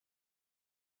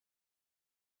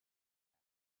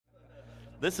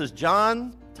This is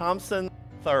John Thompson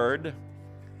III.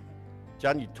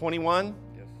 John, you 21?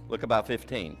 Yes. Look about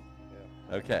 15.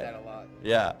 Yeah. Okay. I get that a lot.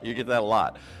 Yeah, you get that a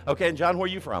lot. Okay, and John, where are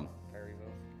you from? Perryville.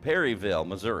 Perryville,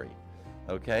 Missouri.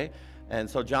 Okay, and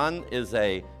so John is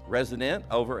a resident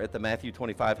over at the Matthew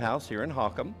 25 house here in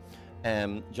Hawkham.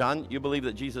 And John, you believe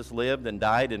that Jesus lived and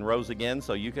died and rose again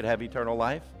so you could have eternal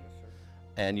life? Yes, sir.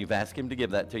 And you've asked him to give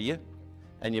that to you?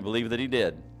 And you believe that he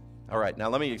did? All right, now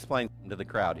let me explain to the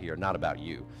crowd here, not about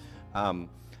you.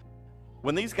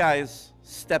 When these guys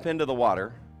step into the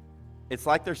water, it's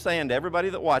like they're saying to everybody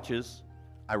that watches,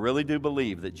 I really do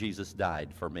believe that Jesus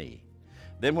died for me.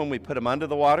 Then when we put him under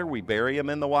the water, we bury him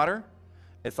in the water.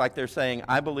 It's like they're saying,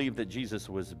 I believe that Jesus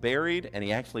was buried and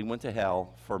he actually went to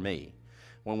hell for me.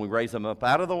 When we raise him up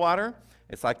out of the water,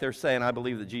 it's like they're saying, I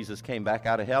believe that Jesus came back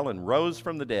out of hell and rose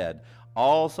from the dead,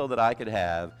 all so that I could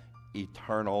have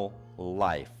eternal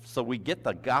life. So we get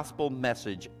the gospel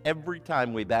message every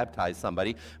time we baptize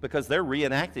somebody because they're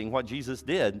reenacting what Jesus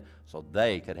did so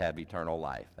they could have eternal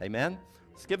life. Amen?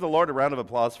 Let's give the Lord a round of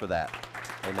applause for that.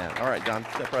 Amen. All right, John,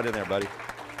 step right in there, buddy.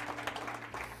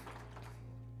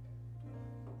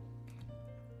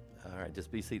 All right,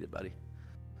 just be seated, buddy.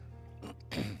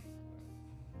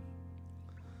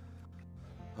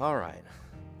 All right.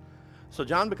 So,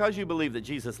 John, because you believe that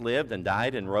Jesus lived and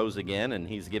died and rose again and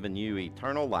he's given you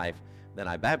eternal life, then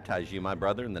I baptize you, my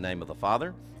brother, in the name of the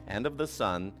Father and of the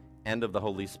Son and of the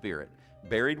Holy Spirit,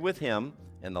 buried with him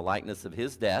in the likeness of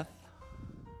his death,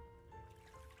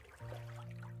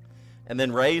 and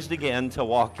then raised again to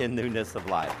walk in newness of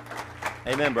life.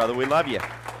 Amen, brother. We love you.